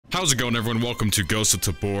How's it going, everyone? Welcome to Ghost of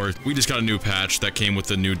Tabor. We just got a new patch that came with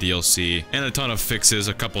the new DLC and a ton of fixes,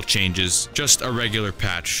 a couple changes, just a regular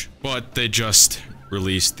patch. But they just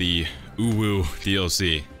released the UwU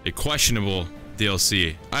DLC, a questionable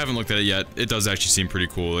DLC. I haven't looked at it yet. It does actually seem pretty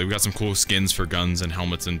cool. They've got some cool skins for guns and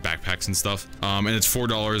helmets and backpacks and stuff. And it's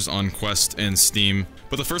 $4 on Quest and Steam.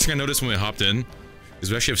 But the first thing I noticed when we hopped in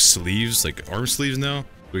is we actually have sleeves, like arm sleeves now.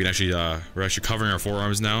 We can actually, we're actually covering our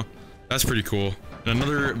forearms now. That's pretty cool. And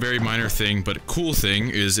another very minor thing, but cool thing,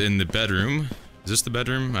 is in the bedroom. Is this the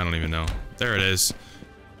bedroom? I don't even know. There it is.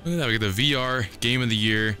 Look at that, we get the VR Game of the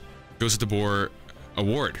Year Ghost of Tabor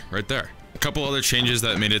award right there. A couple other changes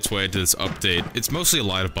that made its way to this update. It's mostly a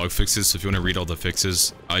lot of bug fixes, so if you want to read all the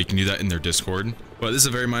fixes, you can do that in their Discord. But this is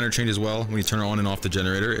a very minor change as well. When you turn on and off the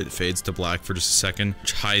generator, it fades to black for just a second,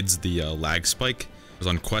 which hides the lag spike. Because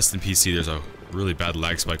on Quest and PC, there's a really bad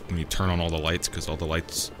lag spike when you turn on all the lights, because all the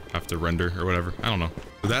lights have to render or whatever. I don't know.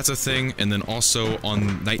 So that's a thing. And then also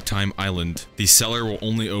on Nighttime Island, the cellar will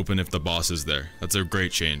only open if the boss is there. That's a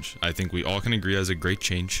great change. I think we all can agree that's a great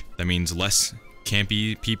change. That means less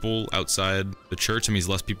campy people outside the church. That means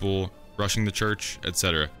less people rushing the church,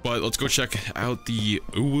 etc. But let's go check out the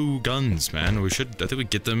UwU guns, man. I think we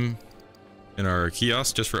get them in our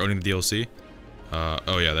kiosk just for owning the DLC.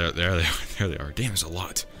 Oh yeah, there they are. There they are. Damn, there's a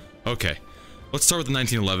lot. Okay, let's start with the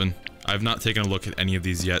 1911. I've not taken a look at any of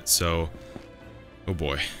these yet, so... Oh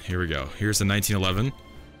boy, here we go. Here's the 1911.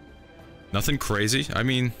 Nothing crazy. I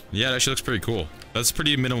mean, yeah, it actually looks pretty cool. That's a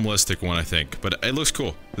pretty minimalistic one, I think, but it looks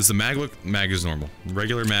cool. Does the mag look? Mag is normal.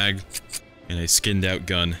 Regular mag and a skinned out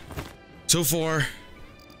gun. So far,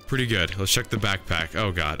 pretty good. Let's check the backpack.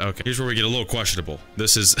 Oh god, okay. Here's where we get a little questionable.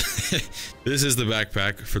 This is this is the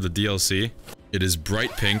backpack for the DLC. It is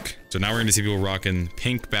bright pink. So now we're going to see people rocking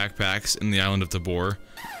pink backpacks in the island of Tabor.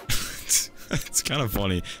 It's kind of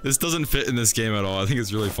funny. This doesn't fit in this game at all. I think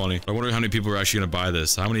it's really funny. I wonder how many people are actually going to buy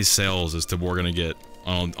this. How many sales is Tabor going to get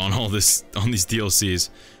on these DLCs?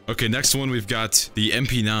 Okay, next one we've got the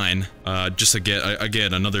MP9. Just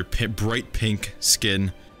again another bright pink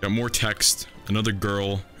skin. Got more text. Another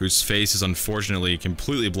girl whose face is unfortunately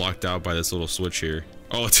completely blocked out by this little switch here.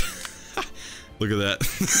 Oh, it's look at that.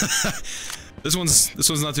 This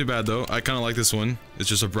one's not too bad though. I kind of like this one. It's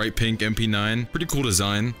just a bright pink MP9. Pretty cool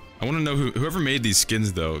design. I want to know whoever made these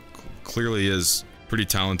skins though clearly is pretty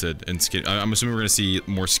talented in skin. I'm assuming we're gonna see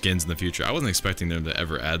more skins in the future. I wasn't expecting them to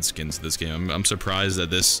ever add skins to this game. I'm surprised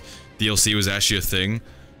that this DLC was actually a thing.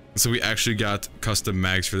 So we actually got custom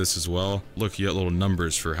mags for this as well. Look, you got little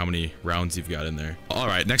numbers for how many rounds you've got in there. All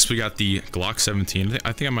right, next we got the Glock 17.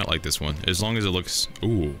 I think I might like this one as long as it looks.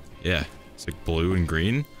 Ooh, yeah, it's like blue and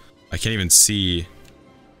green. I can't even see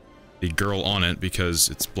the girl on it because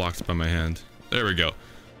it's blocked by my hand. There we go.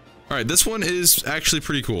 Alright, this one is actually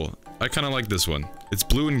pretty cool. I kind of like this one. It's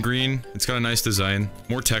blue and green. It's got a nice design.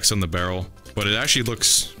 More text on the barrel. But it actually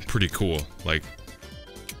looks pretty cool. Like,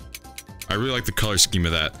 I really like the color scheme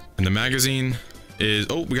of that. And the magazine is...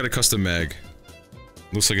 Oh, we got a custom mag.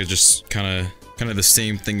 Looks like it's just kind of the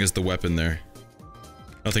same thing as the weapon there.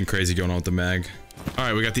 Nothing crazy going on with the mag.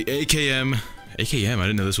 Alright, we got the AKM. AKM? I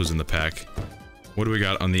didn't know this was in the pack. What do we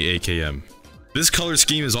got on the AKM? This color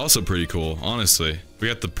scheme is also pretty cool, honestly. We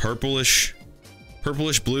got the purplish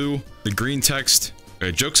blue, the green text.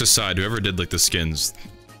 Alright, jokes aside, whoever did like the skins,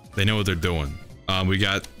 they know what they're doing. We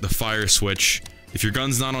got the fire switch. If your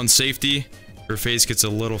gun's not on safety, your face gets a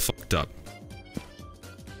little fucked up.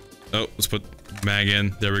 Oh, let's put mag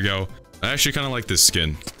in. There we go. I actually kind of like this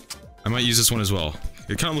skin. I might use this one as well.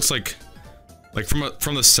 It kind of looks like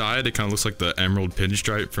from the side, it kind of looks like the emerald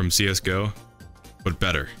pinstripe from CS:GO, but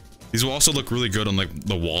better. These will also look really good on like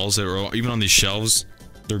the walls, or even on these shelves.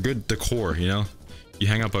 They're good decor, you know. You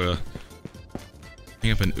hang up an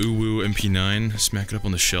UwU MP9, smack it up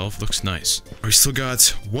on the shelf. Looks nice. We still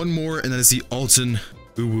got one more, and that is the Alton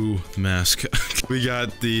UwU mask. We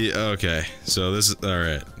got the okay. So this is all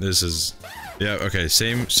right. This is yeah okay.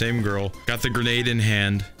 Same girl. Got the grenade in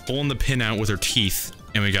hand, pulling the pin out with her teeth,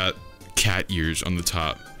 and we got cat ears on the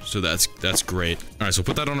top. So that's great. All right, so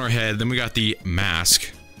put that on our head. Then we got the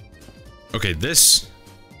mask. Okay, this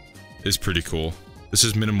is pretty cool. This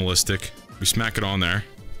is minimalistic. We smack it on there.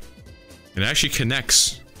 It actually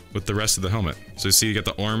connects with the rest of the helmet. So you see you got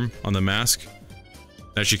the arm on the mask.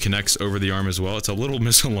 It actually connects over the arm as well. It's a little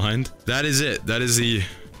misaligned. That is it. That is the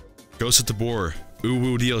Ghost of Tabor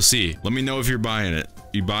UwU DLC. Let me know if you're buying it.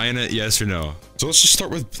 You buying it, yes or no? So let's just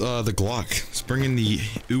start with the Glock. Let's bring in the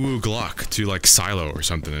UwU Glock to like Silo or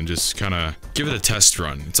something and just kind of give it a test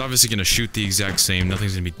run. It's obviously going to shoot the exact same.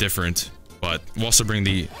 Nothing's going to be different. But we'll also bring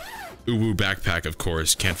the UwU backpack, of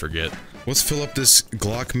course. Can't forget. Let's fill up this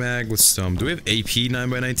Glock mag with some... Do we have AP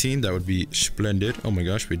 9x19? That would be splendid. Oh my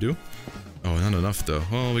gosh, we do? Oh, not enough though.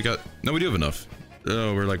 Oh, we got... No, we do have enough.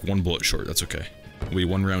 Oh, we're like 1 bullet short. That's okay. We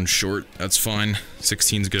 1 round short. That's fine.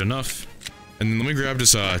 16's good enough. And then let me grab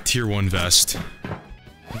this tier 1 vest.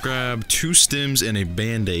 I'll grab 2 stims and a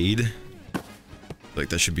band-aid. Like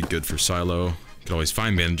that should be good for silo. You can always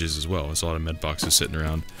find bandages as well. There's a lot of med boxes sitting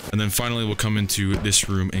around. And then finally we'll come into this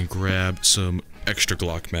room and grab some extra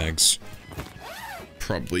Glock mags.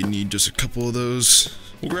 Probably need just a couple of those.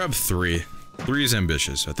 We'll grab 3. 3 is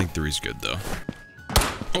ambitious. I think 3 is good though.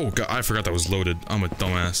 Oh god, I forgot that was loaded. I'm a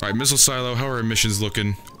dumbass. Alright, missile silo, how are our missions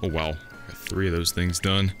looking? Oh wow, got 3 of those things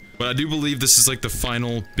done. But I do believe this is like the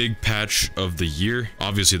final big patch of the year.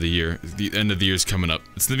 Obviously the end of the year is coming up.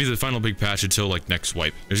 It's gonna be the final big patch until like next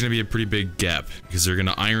wipe. There's gonna be a pretty big gap because they're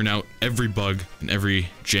gonna iron out every bug and every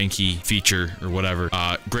janky feature or whatever.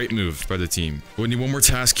 Great move by the team. We need 1 more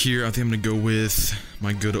task here. I think I'm gonna go with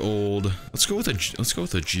my good old. Let's go with a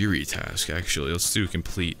Jiri task actually. Let's do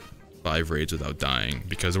complete 5 raids without dying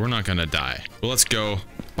because we're not gonna die. Well, let's go.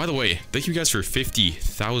 By the way, thank you guys for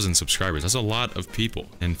 50,000 subscribers. That's a lot of people.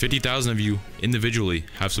 And 50,000 of you individually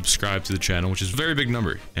have subscribed to the channel, which is a very big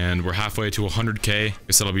number. And we're halfway to 100K. I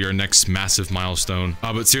guess that'll be our next massive milestone.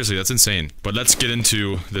 But seriously, that's insane. But let's get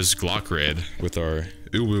into this Glock raid with our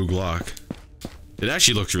UwU Glock. It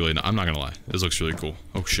actually looks really I'm not gonna lie. This looks really cool.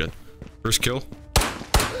 Oh shit. First kill.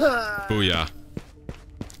 Oh yeah.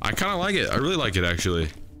 I kind of like it. I really like it actually.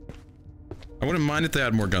 I wouldn't mind if they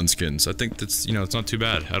had more gun skins. I think that's, you know, it's not too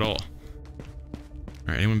bad at all.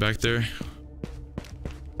 Alright, anyone back there?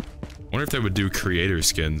 I wonder if they would do creator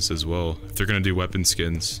skins as well, if they're gonna do weapon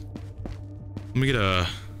skins. Let me get a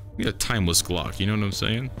timeless Glock, you know what I'm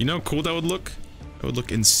saying? You know how cool that would look? That would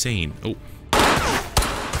look insane. Oh.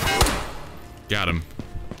 Got him.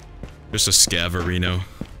 Just a scavarino.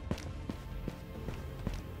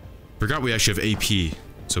 Forgot we actually have AP,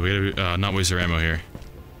 so we gotta not waste our ammo here.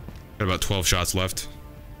 Got about 12 shots left.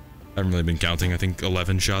 I haven't really been counting. I think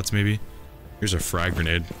 11 shots maybe. Here's a frag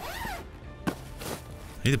grenade. I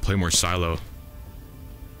need to play more silo.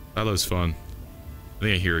 Silo's fun. I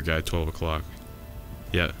think I hear a guy at 12 o'clock.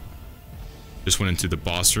 Yeah. Just went into the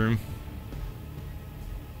boss room.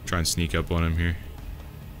 Try and sneak up on him here.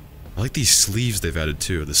 I like these sleeves they've added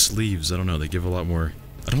too. The sleeves, I don't know, they give a lot more...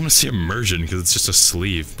 I don't want to see immersion because it's just a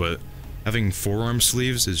sleeve, but having forearm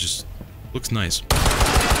sleeves is just... looks nice.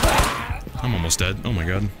 I'm almost dead. Oh my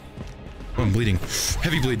god. Oh, I'm bleeding.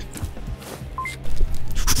 Heavy bleed.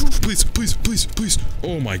 Please, please, please, please.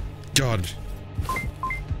 Oh my god.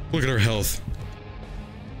 Look at our health.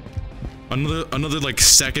 Another like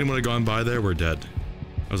second would have gone by there, we're dead.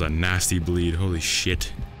 That was a nasty bleed. Holy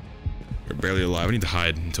shit. We're barely alive. I need to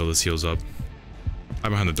hide until this heals up.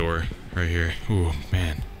 I'm behind the door. Right here. Oh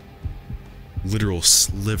man. Literal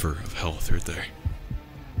sliver of health right there.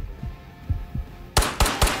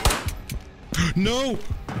 No!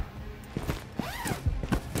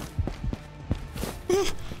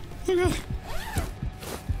 Oh, oh god.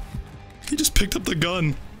 He just picked up the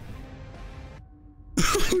gun.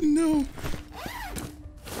 Oh no.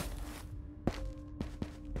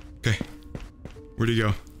 Okay. Where'd he go?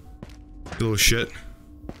 You little shit.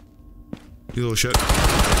 You little shit.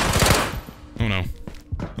 Oh no.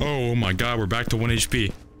 Oh my god, we're back to 1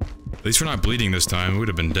 HP. At least we're not bleeding this time. We would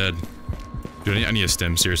have been dead. Dude, I need a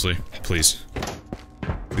stem, seriously. Please.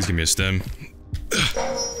 Please give me a stem.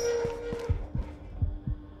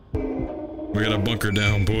 We gotta bunker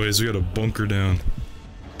down, boys. We gotta bunker down.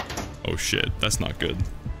 Oh shit, that's not good.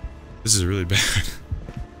 This is really bad.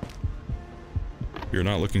 You're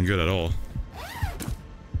not looking good at all.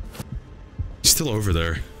 He's still over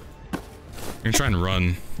there. I'm gonna try and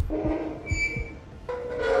run.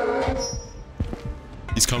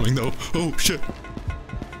 He's coming though. Oh shit.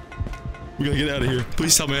 We gotta get out of here.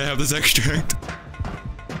 Please tell me I have this extract.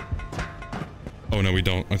 Oh no, we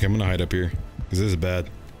don't. Okay, I'm gonna hide up here. Because this is bad.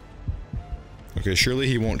 Okay, surely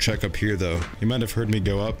he won't check up here though. He might have heard me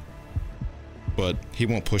go up. But he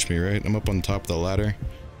won't push me, right? I'm up on top of the ladder.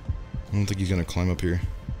 I don't think he's gonna climb up here.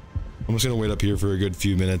 I'm just gonna wait up here for a good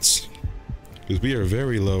few minutes. Because we are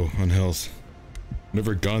very low on health.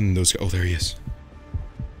 Whatever gun those guys— oh, there he is.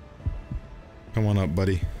 Come on up,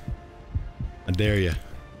 buddy. I dare ya.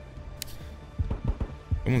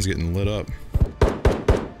 Someone's getting lit up.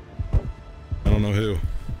 I don't know who.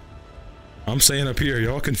 I'm staying up here,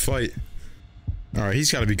 y'all can fight. Alright,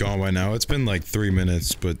 he's gotta be gone by now. It's been like 3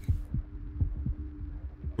 minutes, but...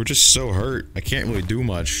 we're just so hurt. I can't really do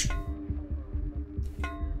much.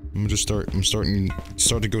 I'm starting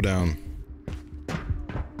to go down.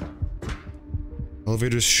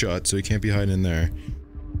 Elevator's shut, so he can't be hiding in there.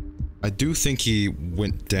 I do think he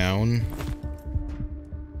went down.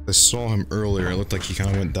 I saw him earlier, it looked like he kind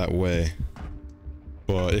of went that way.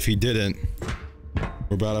 But if he didn't,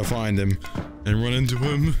 we're about to find him and run into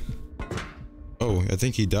him. Oh, I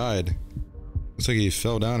think he died. Looks like he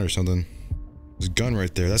fell down or something. There's a gun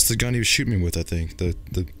right there. That's the gun he was shooting me with, I think.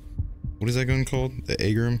 What is that gun called? The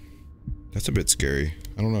Agram? That's a bit scary.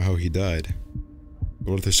 I don't know how he died.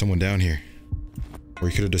 But what if there's someone down here? Or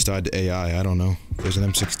he could have just died to AI, I don't know. There's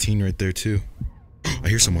an M16 right there too. I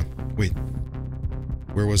hear someone. Wait.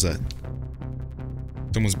 Where was that?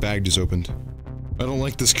 Someone's bag just opened. I don't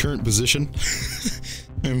like this current position.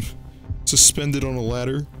 I'm suspended on a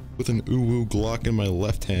ladder with an UwU Glock in my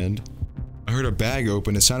left hand. I heard a bag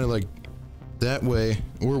open. It sounded like that way,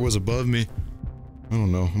 or it was above me. I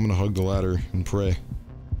don't know. I'm gonna hug the ladder and pray.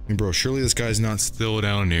 I mean, bro, surely this guy's not still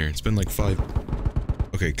down here. It's been like 5...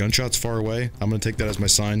 Okay, gunshots far away. I'm gonna take that as my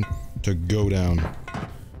sign to go down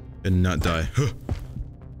and not die. Huh.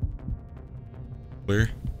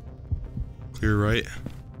 Clear. Clear right.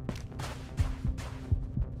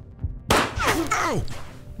 Ow!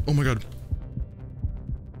 Oh my god.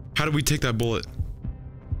 How did we take that bullet?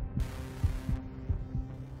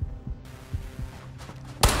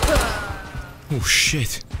 Oh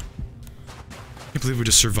shit. I can't believe we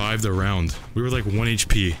just survived the round. We were like 1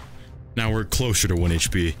 HP. Now we're closer to 1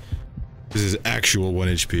 HP. This is actual 1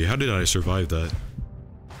 HP. How did I survive that?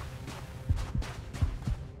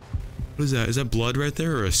 What is that? Is that blood right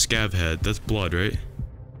there or a scav head? That's blood, right?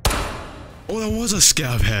 Oh, that was a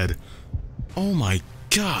scav head! Oh my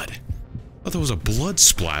god! I thought that was a blood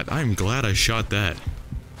splat. I'm glad I shot that.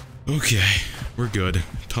 Okay, we're good.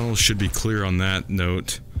 Tunnels should be clear on that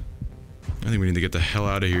note. I think we need to get the hell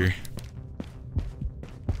out of here.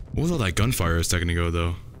 What was all that gunfire a second ago,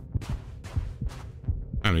 though?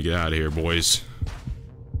 Time to get out of here, boys.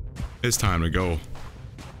 It's time to go.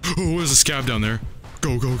 Oh, there's a scav down there.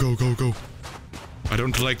 Go, go, go, go, go. I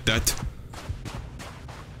don't like that.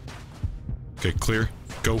 Okay, clear.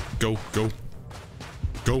 Go, go, go.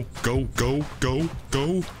 Go, go, go, go,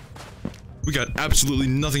 go. We got absolutely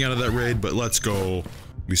nothing out of that raid, but let's go.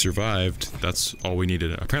 We survived. That's all we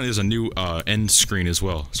needed. Apparently there's a new end screen as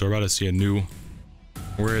well. So we're about to see a new...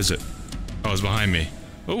 Where is it? Oh, it's behind me.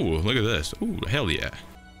 Oh, look at this. Oh, hell yeah.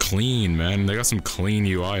 Clean, man. They got some clean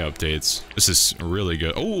UI updates. This is really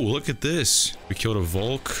good. Oh, look at this. We killed a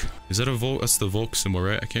Volk. Is that a Volk? That's the Volk symbol,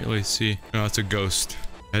 right? I can't really see. No, it's a ghost.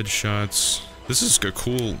 Headshots. This is a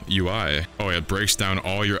cool UI. Oh, yeah, it breaks down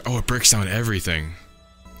all your... Oh, it breaks down everything.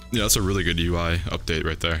 Yeah, that's a really good UI update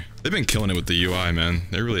right there. They've been killing it with the UI, man.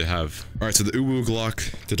 They really have. Alright, so the UwU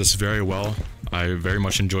Glock did us very well. I very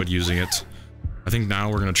much enjoyed using it. I think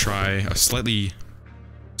now we're gonna try a slightly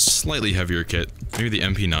heavier kit. Maybe the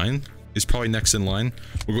MP9 is probably next in line.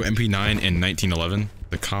 We'll go MP9 and 1911.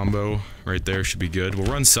 The combo right there should be good.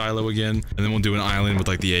 We'll run Silo again, and then we'll do an island with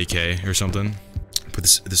like the AK or something. But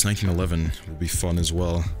this 1911 will be fun as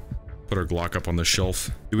well. Put our Glock up on the shelf.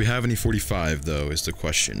 Do we have any 45 though, is the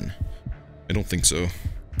question. I don't think so.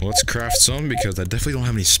 Well, let's craft some because I definitely don't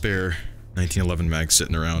have any spare 1911 mags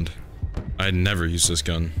sitting around. I'd never use this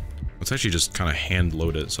gun. Let's actually just kind of hand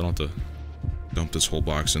load it so I don't have to dump this whole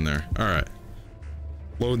box in there. Alright.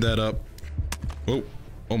 Load that up. Oh.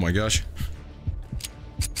 Oh my gosh.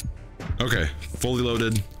 Okay. Fully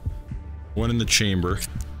loaded. One in the chamber.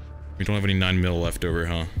 We don't have any 9mm left over,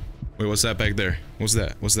 huh? Wait, what's that back there? What's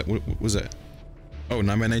that? What's that? What was that? Oh,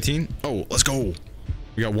 9x19? Oh, let's go!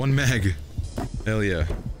 We got 1 mag. Hell yeah.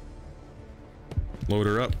 Load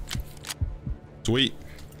her up. Sweet.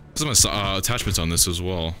 There's some attachments on this as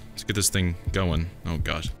well. Let's get this thing going. Oh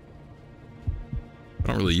gosh. I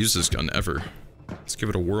don't really use this gun ever. Let's give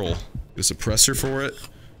it a whirl. Get a suppressor for it.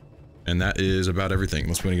 And that is about everything.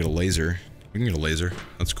 Unless we want to get a laser. We can get a laser.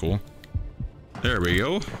 That's cool. There we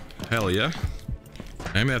go. Hell yeah.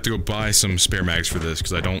 I may have to go buy some spare mags for this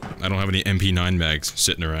because I don't have any MP9 mags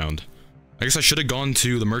sitting around. I guess I should have gone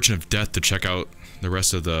to the Merchant of Death to check out the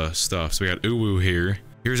rest of the stuff. So we got UwU here.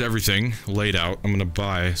 Here's everything laid out. I'm gonna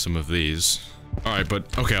buy some of these. Alright,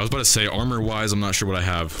 but okay, I was about to say armor-wise, I'm not sure what I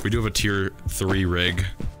have. We do have a tier 3 rig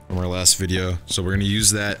from our last video, so we're gonna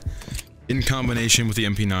use that in combination with the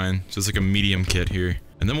MP9. So it's like a medium kit here.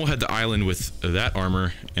 And then we'll head to Island with that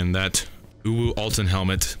armor and that UwU Alton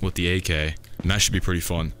helmet with the AK. And that should be pretty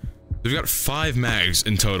fun. We've got 5 mags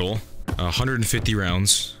in total, 150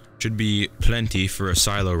 rounds. Should be plenty for a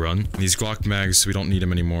silo run. These Glock mags, we don't need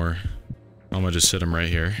them anymore. I'm gonna just sit them right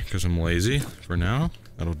here because I'm lazy for now.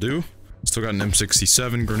 That'll do. Still got an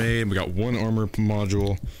M67 grenade. We got 1 armor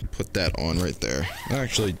module. Put that on right there.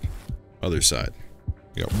 Actually, other side.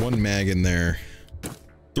 We got 1 mag in there.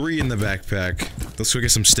 3 in the backpack. Let's go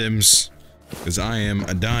get some stims, because I am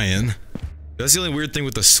a-dying. That's the only weird thing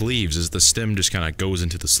with the sleeves, is the stem just kind of goes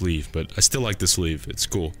into the sleeve, but I still like the sleeve. It's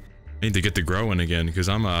cool. I need to get to growing again, because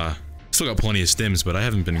I'm, still got plenty of stims, but I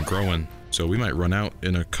haven't been growing, so we might run out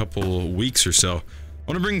in a couple weeks or so.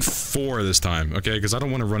 I want to bring 4 this time, okay? Because I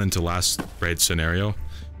don't want to run into last raid scenario.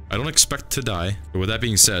 I don't expect to die, but with that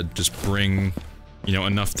being said, just bring, you know,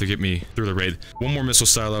 enough to get me through the raid. 1 more missile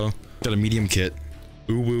silo. Got a medium kit.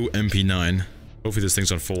 UwU MP9. Hopefully this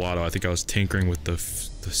thing's on full auto. I think I was tinkering with the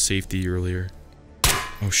safety earlier.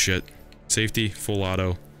 Oh shit. Safety, full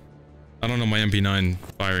auto. I don't know my MP9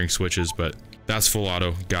 firing switches, but that's full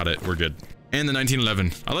auto. Got it. We're good. And the 1911.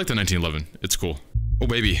 I like the 1911. It's cool. Oh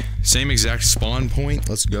baby. Same exact spawn point.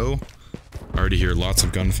 Let's go. I already hear lots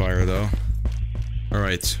of gunfire though.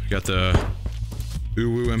 Alright. We got the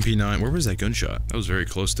UwU MP9. Where was that gunshot? That was very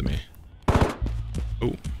close to me.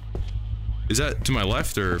 Oh. Is that to my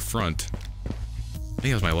left or front? I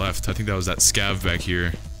think that was my left. I think that was that scav back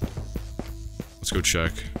here. Let's go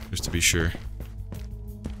check, just to be sure.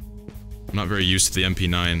 I'm not very used to the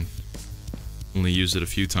MP9. Only used it a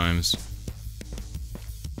few times.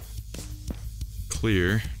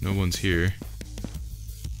 Clear. No one's here.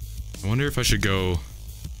 I wonder if I should go...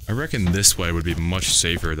 I reckon this way would be much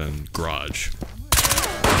safer than garage.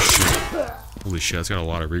 Shit. Holy shit, that's got a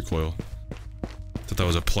lot of recoil. Thought that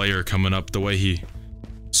was a player coming up the way he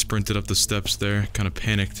sprinted up the steps there. Kind of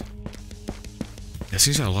panicked. Yeah, this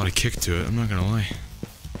thing's got a lot of kick to it, I'm not gonna lie.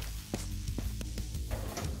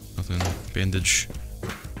 Nothing. Bandage.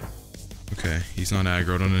 Okay, he's not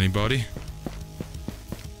aggroed on anybody.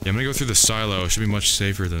 Yeah, I'm gonna go through the silo. It should be much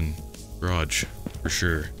safer than garage. For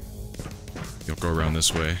sure. You'll go around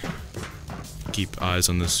this way. Keep eyes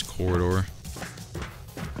on this corridor.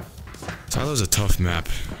 Silo's a tough map,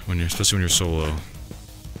 when you're, especially when you're solo.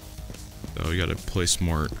 So you gotta play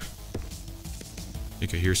smart.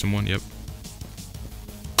 Think I hear someone? Yep.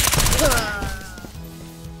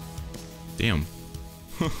 Damn.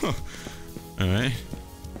 Alright.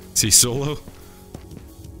 Is he solo?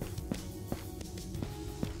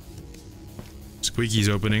 Squeaky's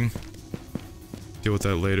opening. Deal with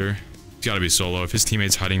that later. He's gotta be solo. If his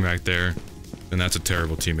teammate's hiding back there, then that's a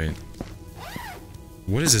terrible teammate.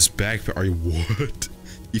 What is this backpack? Are you what?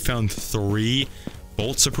 You found 3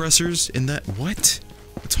 bolt suppressors in that? What?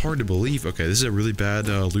 It's hard to believe. Okay, this is a really bad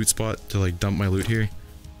loot spot to like dump my loot here.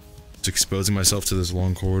 It's exposing myself to this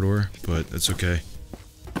long corridor, but it's okay.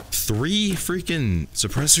 3 freaking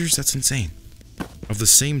suppressors? That's insane. Of the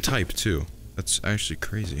same type too. That's actually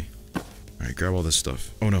crazy. Alright, grab all this stuff.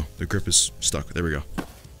 Oh no, the grip is stuck. There we go.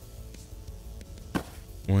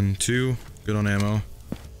 1, 2. Good on ammo.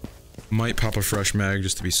 Might pop a fresh mag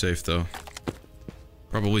just to be safe though.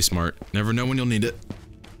 Probably smart. Never know when you'll need it.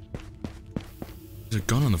 There's a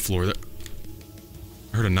gun on the floor. That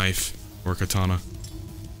I heard a knife or a katana.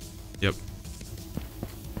 Yep.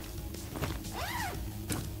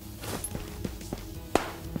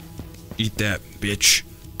 Eat that, bitch.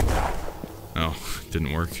 Oh,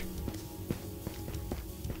 didn't work.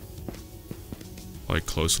 Like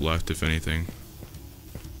close left, if anything.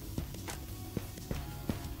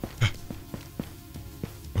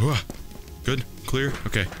 Good? Clear?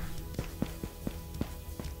 Okay.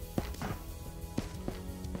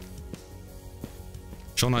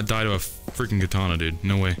 Shall not die to a freaking katana, dude.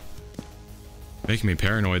 No way. Making me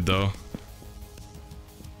paranoid, though. Am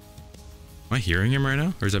I hearing him right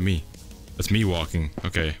now? Or is that me? That's me walking.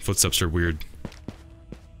 Okay, footsteps are weird.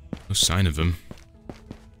 No sign of him.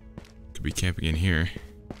 Could be camping in here.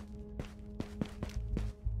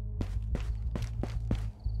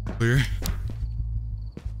 Clear?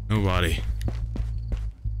 Nobody.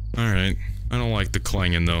 Alright. I don't like the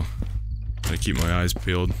clanging though. Gotta keep my eyes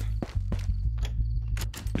peeled.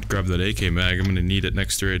 Grab that AK mag, I'm gonna need it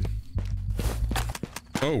next raid.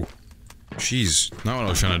 Oh! Jeez, not what I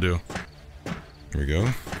was trying to do. Here we go.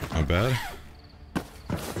 Not bad. Got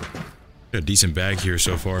a decent bag here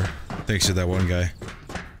so far. Thanks to that one guy.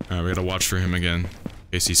 Alright, we gotta watch for him again.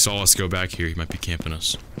 In case he saw us go back here, he might be camping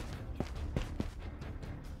us.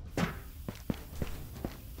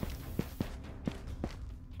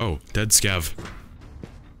 Oh, dead scav.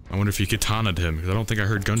 I wonder if you katana'd him, because I don't think I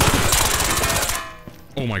heard gunshots.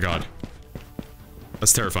 Oh my god.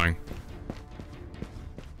 That's terrifying.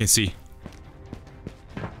 Can't see.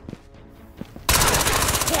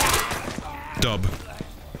 Dub.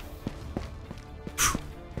 Whew.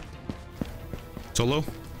 Solo?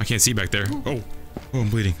 I can't see back there. Oh. Oh, I'm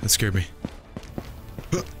bleeding. That scared me.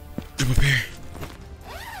 Jump up here.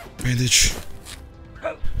 Bandage.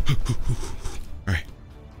 Alright.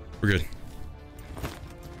 We're good.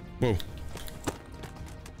 Whoa.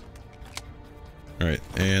 Alright,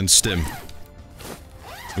 and stim.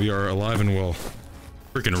 We are alive and well.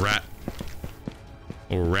 Freaking rat.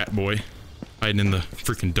 Little rat boy. Hiding in the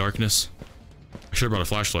freaking darkness. I should have brought a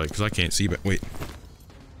flashlight, because I can't see, but wait.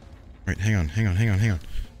 Alright, hang on.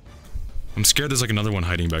 I'm scared there's like another one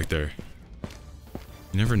hiding back there.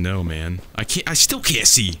 You never know, man. I still can't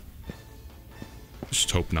see!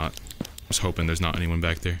 Just hope not. Just hoping there's not anyone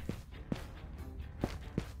back there.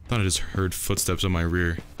 Thought I just heard footsteps on my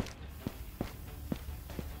rear.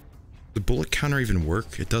 The bullet counter even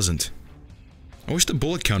work? It doesn't. I wish the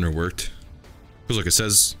bullet counter worked. Because like it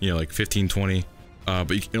says, you know, like 15, 20.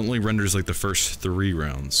 But it only renders like the first 3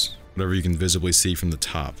 rounds. Whatever you can visibly see from the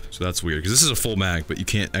top. So that's weird. Because this is a full mag, but you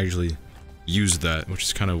can't actually use that. Which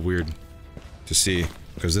is kind of weird to see.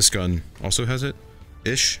 Because this gun also has it?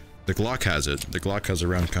 Ish? The Glock has it. The Glock has a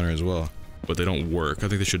round counter as well. But they don't work. I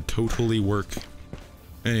think they should totally work.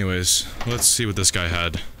 Anyways, let's see what this guy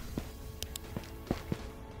had.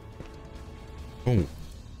 Oh.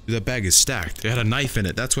 That bag is stacked. It had a knife in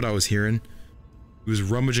it. That's what I was hearing. He was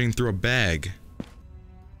rummaging through a bag.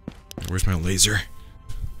 Where's my laser?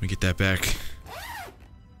 Let me get that back.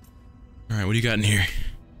 Alright, what do you got in here?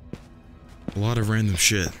 A lot of random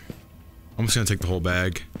shit. I'm just gonna take the whole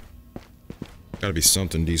bag. Gotta be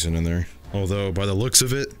something decent in there. Although, by the looks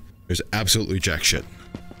of it, there's absolutely jack shit.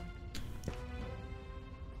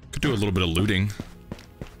 Could do a little bit of looting.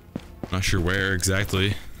 Not sure where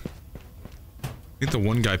exactly. I think the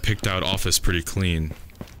one guy picked out office pretty clean.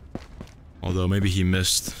 Although maybe he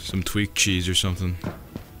missed some tweaked cheese or something.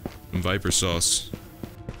 Some Viper sauce.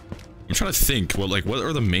 I'm trying to think, what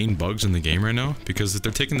are the main bugs in the game right now? Because if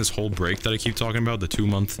they're taking this whole break that I keep talking about, the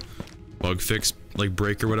 2-month bug fix, like,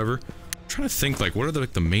 break or whatever. I'm trying to think, like, what are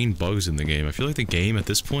the main bugs in the game? I feel like the game at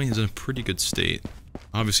this point is in a pretty good state.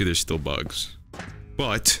 Obviously, there's still bugs.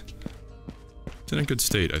 But it's in a good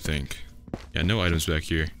state, I think. Yeah, no items back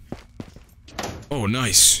here. Oh,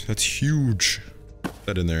 nice. That's huge. Put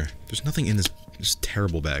that in there. There's nothing in this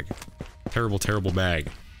terrible bag. Terrible, terrible bag.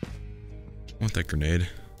 I want that grenade.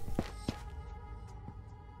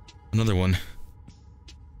 Another one.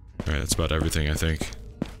 Alright, that's about everything, I think.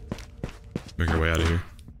 Make our way out of here.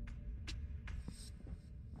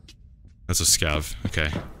 That's a scav. Okay.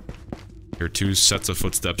 Here are 2 sets of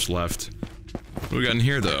footsteps left. What do we got in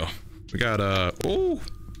here, though? We got, oh!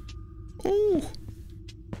 Oh!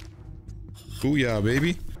 Booyah,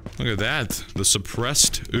 baby. Look at that. The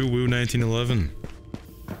suppressed UwU 1911.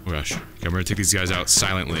 Oh gosh. Okay, I'm gonna take these guys out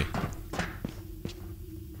silently.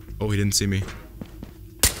 Oh, he didn't see me.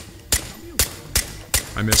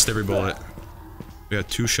 I missed every bullet. We got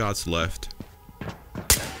 2 shots left.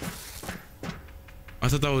 I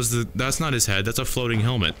thought that was that's not his head, that's a floating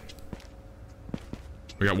helmet.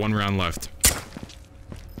 We got 1 round left.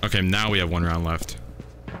 Okay, now we have 1 round left.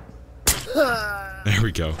 There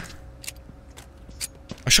we go.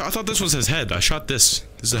 I thought this was his head. I shot this.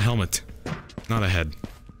 This is a helmet. Not a head.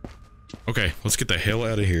 Okay, let's get the hell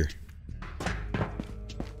out of here.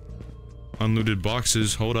 Unlooted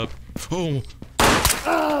boxes. Hold up. Oh!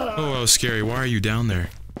 Oh, that was scary. Why are you down there?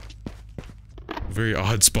 Very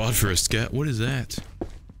odd spot for a scat. What is that?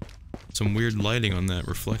 Some weird lighting on that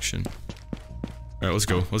reflection. Alright, let's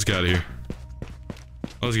go. Let's get out of here.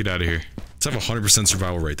 Let's get out of here. Let's have a 100%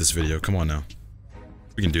 survival rate this video. Come on now.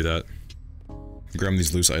 We can do that. Grab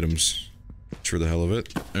these loose items. For the hell of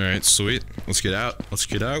it. Alright, sweet. Let's get out. Let's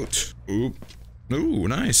get out. Oop. Ooh,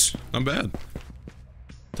 nice. Not bad.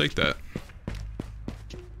 Take that.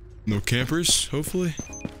 No campers, hopefully.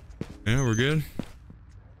 Yeah, we're good.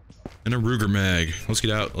 And a Ruger mag. Let's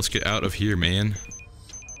get out. Let's get out of here, man.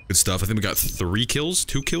 Good stuff. I think we got 3 kills?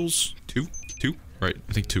 2 kills? 2? 2? Right,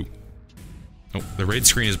 I think 2. Oh, the raid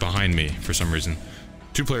screen is behind me for some reason.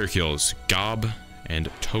 2 player kills. Gob and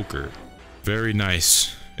Toker. Very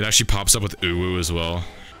nice. It actually pops up with UwU as well.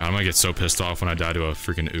 I'm gonna get so pissed off when I die to a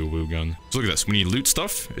freaking UwU gun. So look at this. When you loot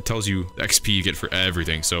stuff, it tells you the XP you get for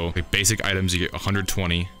everything. So like basic items, you get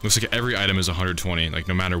 120. Looks like every item is 120, like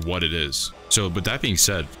no matter what it is. So, but that being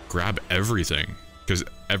said, grab everything. Because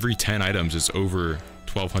every 10 items is over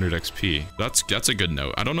 1200 XP. That's a good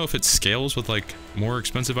note. I don't know if it scales with like more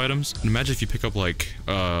expensive items. Imagine if you pick up like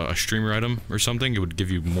a streamer item or something, it would give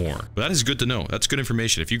you more. But that is good to know. That's good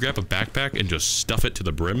information. If you grab a backpack and just stuff it to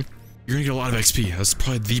the brim, you're gonna get a lot of XP. That's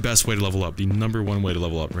probably the best way to level up. The #1 way to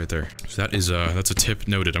level up right there. So that is that's a tip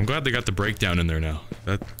noted. I'm glad they got the breakdown in there now.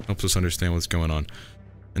 That helps us understand what's going on.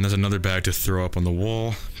 And there's another bag to throw up on the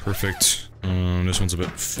wall. Perfect. This one's a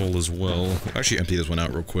bit full as well. I'll actually empty this one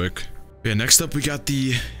out real quick. Yeah, next up we got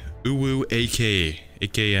the UwU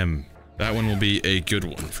AKM. That one will be a good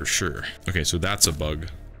one for sure. Okay, so that's a bug.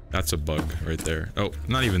 That's a bug right there. Oh,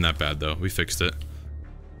 not even that bad though. We fixed it.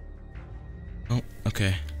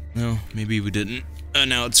 Okay. No, maybe we didn't. And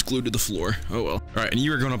now it's glued to the floor. Oh well. Alright, and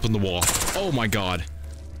you are going up on the wall. Oh my god.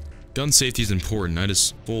 Gun safety is important. I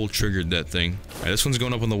just full triggered that thing. Alright, this one's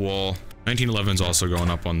going up on the wall. 1911 is also going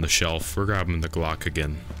up on the shelf. We're grabbing the Glock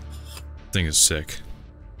again. Thing is sick.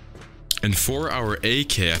 And for our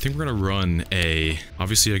AK, I think we're gonna run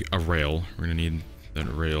obviously a rail. We're gonna need that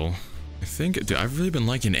rail. I think, dude, I've really been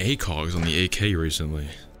liking ACOGs on the AK recently.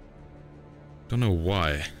 Don't know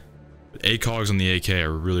why. But ACOGs on the AK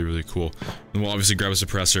are really, really cool. And we'll obviously grab a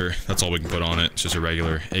suppressor. That's all we can put on it. It's just a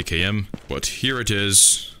regular AKM. But here it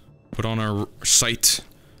is. Put on our sight.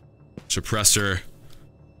 Suppressor.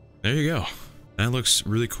 There you go. That looks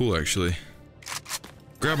really cool, actually.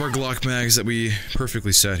 Grab our Glock mags that we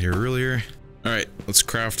perfectly set here earlier. Alright, let's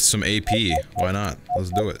craft some AP. Why not?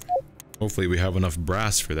 Let's do it. Hopefully we have enough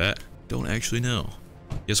brass for that. Don't actually know.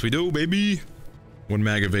 Yes, we do, baby! 1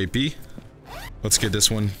 mag of AP. Let's get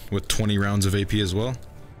this one with 20 rounds of AP as well.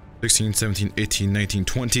 16, 17, 18, 19,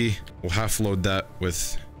 20. We'll half load that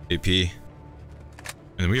with AP.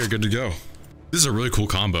 And we are good to go. This is a really cool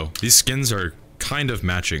combo. These skins are kind of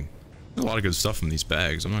matching. There's a lot of good stuff in these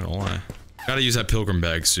bags, I'm not gonna lie. Gotta use that pilgrim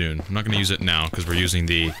bag soon. I'm not gonna use it now because we're using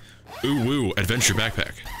the UwU adventure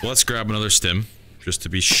backpack. Well, let's grab another stim just to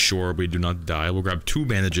be sure we do not die. We'll grab 2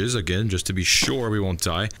 bandages again just to be sure we won't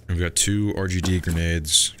die. And we've got 2 RGD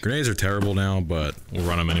grenades. Grenades are terrible now, but we'll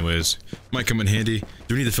run them anyways. Might come in handy.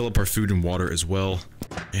 Do need to fill up our food and water as well.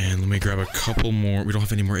 And let me grab a couple more. We don't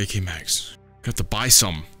have any more AK mags. Got to buy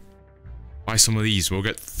some. Buy some of these. We'll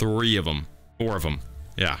get 3 of them. 4 of them.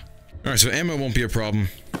 Yeah. Alright, so ammo won't be a problem.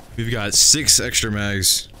 We've got 6 extra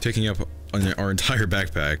mags taking up our entire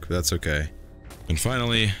backpack, but that's okay. And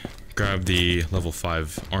finally, grab the level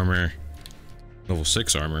 5 armor, level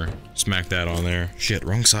 6 armor, smack that on there. Shit,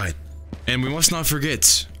 wrong side. And we must not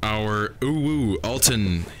forget our UwU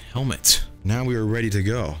Alton helmet. Now we are ready to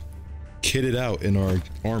go. Kitted out in our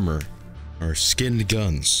armor, our skinned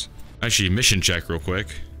guns. Actually, mission check real quick.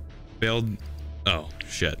 Failed. Oh,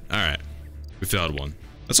 shit. Alright. We failed one.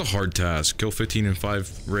 That's a hard task. Kill 15 in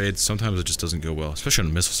 5 raids. Sometimes it just doesn't go well, especially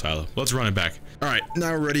on a missile silo. Let's run it back. Alright,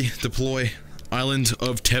 now we're ready. Deploy. Island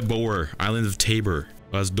of Tabor. Island of Tabor.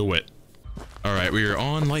 Let's do it. Alright, we are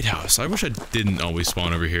on Lighthouse. I wish I didn't always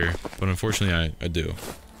spawn over here, but unfortunately I do.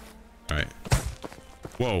 Alright.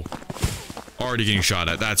 Whoa. Already getting shot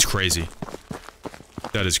at. That's crazy.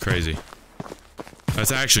 That is crazy.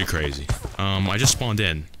 That's actually crazy. I just spawned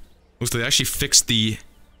in. Looks like they actually fixed the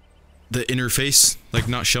interface, like,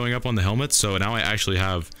 not showing up on the helmet, so now I actually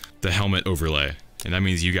have the helmet overlay. And that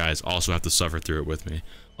means you guys also have to suffer through it with me.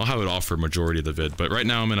 I'll have it off for majority of the vid, but right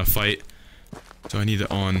now I'm in a fight, so I need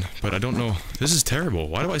it on, but I don't know. This is terrible.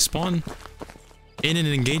 Why do I spawn in an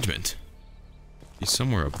engagement? He's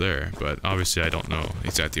somewhere up there, but obviously I don't know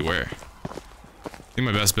exactly where. I think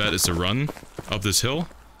my best bet is to run up this hill.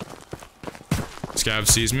 Scav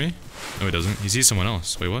sees me. No, he doesn't. He sees someone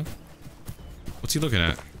else. Wait, what? What's he looking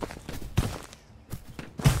at?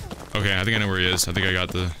 Okay, I think I know where he is. I think I got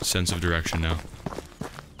the sense of direction now.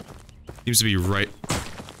 Seems to be right...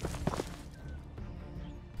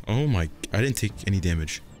 Oh my... I didn't take any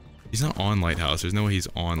damage. He's not on Lighthouse. There's no way he's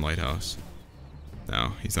on Lighthouse.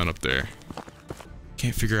 No, he's not up there.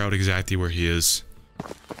 Can't figure out exactly where he is.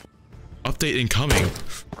 Update incoming.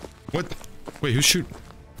 What? Wait, who's shooting?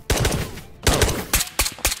 Oh.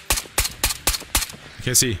 I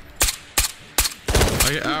can't see.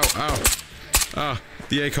 Okay, ow, ow. Ah,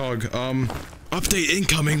 the ACOG. Update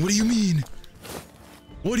incoming. What do you mean?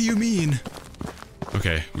 What do you mean?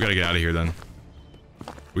 Okay, we gotta get out of here then.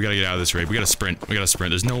 We gotta get out of this raid. We gotta sprint. We gotta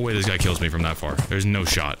sprint. There's no way this guy kills me from that far. There's no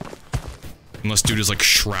shot. Unless dude is like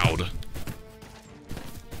Shroud.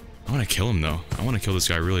 I wanna kill him though. I wanna kill this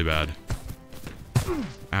guy really bad.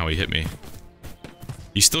 Ow, he hit me.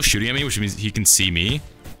 He's still shooting at me, which means he can see me.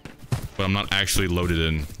 But I'm not actually loaded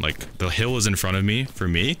in. Like, the hill is in front of me, for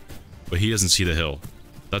me. But he doesn't see the hill.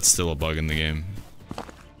 That's still a bug in the game.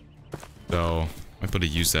 So, I might be able to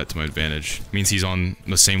use that to my advantage. Means he's on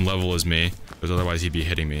the same level as me, because otherwise he'd be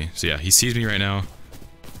hitting me. So yeah, he sees me right now.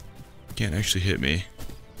 Can't actually hit me.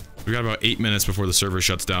 We got about 8 minutes before the server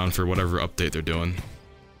shuts down for whatever update they're doing.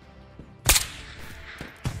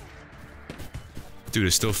 Dude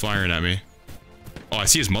is still firing at me. Oh, I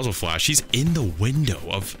see his muzzle flash. He's in the window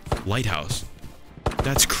of Lighthouse.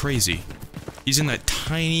 That's crazy. He's in that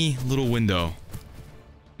tiny little window.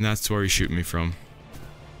 And that's where he's shooting me from.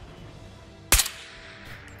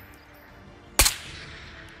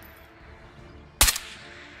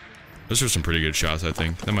 Those were some pretty good shots, I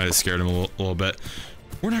think. That might have scared him a little bit.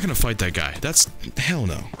 We're not gonna fight that guy. That's... hell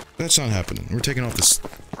no. That's not happening. We're taking off this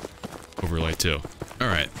overlay too.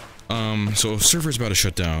 Alright. So server's about to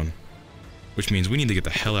shut down, which means we need to get the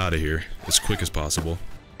hell out of here as quick as possible.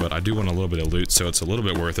 But I do want a little bit of loot, so it's a little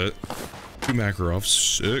bit worth it. 2 Makarov,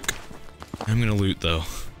 sick. I'm gonna loot though.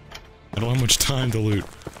 I don't have much time to loot,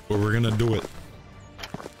 but we're gonna do it.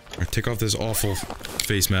 Alright, take off this awful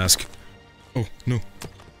face mask. Oh, no.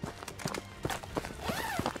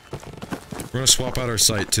 We're gonna swap out our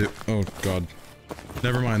sight too. Oh god.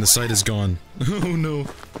 Never mind, the sight is gone. Oh no.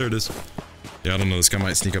 There it is. Yeah, I don't know, this guy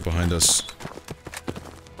might sneak up behind us.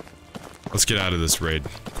 Let's get out of this raid,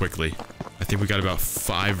 quickly. I think we got about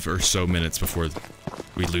 5 or so minutes before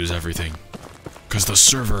we lose everything. Because the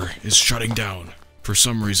server is shutting down, for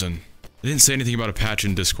some reason. They didn't say anything about a patch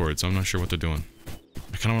in Discord, so I'm not sure what they're doing.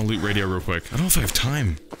 I kinda wanna loot radio real quick. I don't know if I have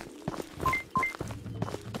time.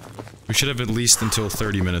 We should have at least until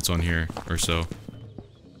 30 minutes on here, or so.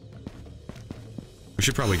 We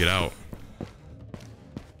should probably get out.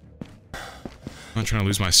 I'm not trying to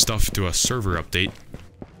lose my stuff to a server update.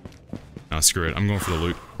 Nah, screw it. I'm going for the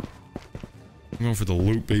loot. I'm going for the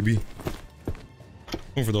loot, baby.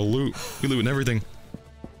 I'm going for the loot. We looting everything.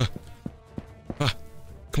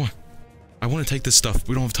 Come on. I want to take this stuff.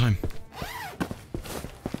 We don't have time.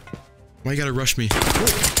 Why you gotta rush me?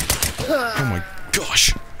 Oh my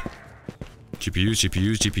gosh. GPUs,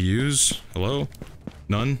 GPUs, GPUs. Hello?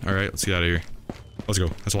 None? Alright, let's get out of here. Let's go.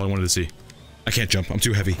 That's all I wanted to see. I can't jump. I'm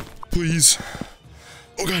too heavy. Please.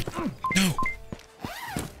 Oh god. No.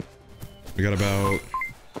 We got about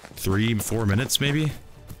 3, 4 minutes, maybe? I'm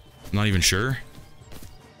not even sure.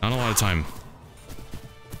 Not a lot of time.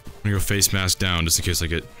 I'm gonna go face mask down just in case I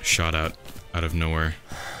get shot out of nowhere.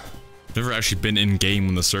 I've never actually been in-game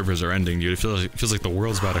when the servers are ending, dude. It feels like the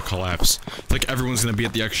world's about to collapse. It's like everyone's gonna be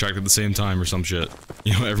at the extract at the same time or some shit.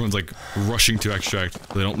 You know, everyone's like rushing to extract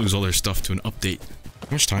so they don't lose all their stuff to an update.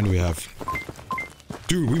 How much time do we have?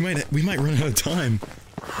 Dude, we might run out of time.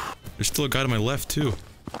 There's still a guy to my left too.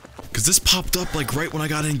 Cause this popped up like right when I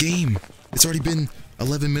got in game. It's already been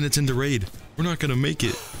 11 minutes into raid. We're not gonna make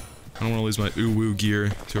it. I don't wanna lose my UwU gear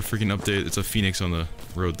to a freaking update. It's a Phoenix on the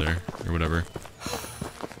road there, or whatever.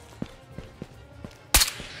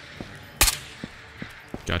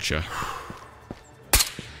 Gotcha.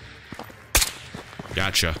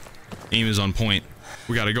 Gotcha. Aim is on point.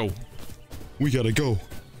 We gotta go. We gotta go.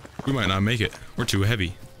 We might not make it. We're too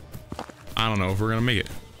heavy. I don't know if we're gonna make it.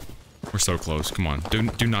 We're so close. Come on.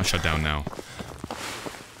 Do not shut down now.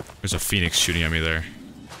 There's a Phoenix shooting at me there.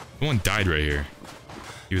 Someone died right here.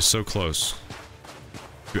 He was so close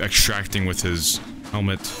to extracting with his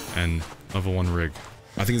helmet and level 1 rig.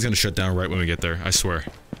 I think it's gonna shut down right when we get there. I swear.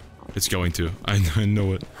 It's going to. I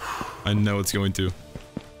know it. I know it's going to.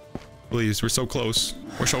 Please, we're so close.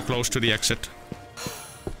 We're so close to the exit.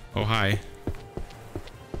 Oh, hi.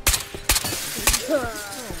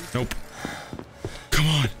 Nope. Come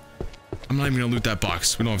on. I'm not even gonna loot that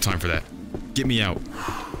box. We don't have time for that. Get me out.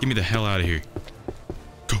 Get me the hell out of here.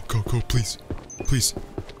 Go, go, go, please. Please.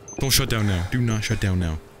 Don't shut down now. Do not shut down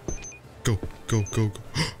now. Go, go, go, go.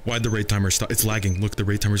 Why'd the raid timer stop? It's lagging. Look, the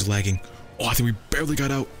raid timer's lagging. Oh, I think we barely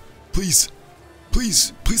got out. Please.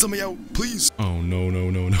 Please. Please let me out. Please. Oh, no, no,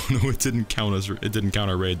 no, no, no. It didn't count us. It didn't count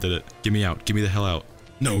our raid, did it? Get me out. Get me the hell out.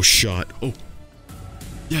 No shot. Oh.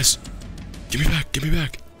 Yes. Give me back. Give me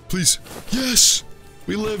back. Please. Yes.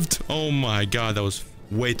 We lived. Oh my god, that was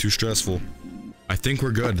way too stressful. I think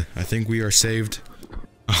we're good. I think we are saved.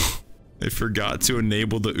 Oh, I forgot to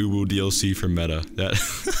enable the UwU DLC for meta.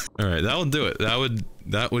 That. Alright, that'll do it.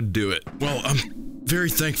 That would do it. Well, I'm very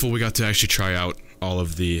thankful we got to actually try out all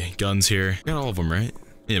of the guns here. We got all of them, right?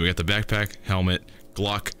 Yeah, we got the backpack, helmet,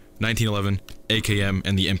 Glock, 1911, AKM,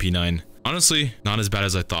 and the MP9. Honestly, not as bad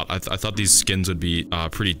as I thought. I thought these skins would be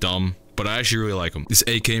pretty dumb, but I actually really like them. This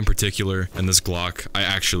AK in particular, and this Glock, I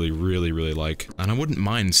actually really, really like. And I wouldn't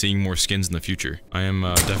mind seeing more skins in the future. I am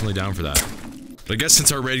definitely down for that. But I guess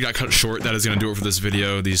since our raid got cut short, that is going to do it for this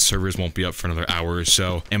video. These servers won't be up for another hour or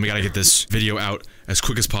so, and we got to get this video out as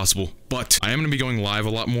quick as possible. But I am going to be going live a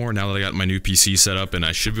lot more now that I got my new PC set up, and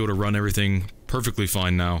I should be able to run everything perfectly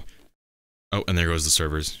fine now. Oh, and there goes the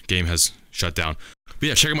servers. Game has shut down. But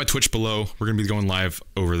yeah, check out my Twitch below. We're going to be going live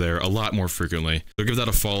over there a lot more frequently. So give that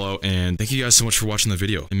a follow, and thank you guys so much for watching the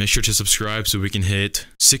video. And make sure to subscribe so we can hit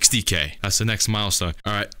 60K. That's the next milestone.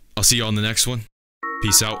 Alright, I'll see you all in the next one.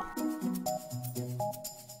 Peace out.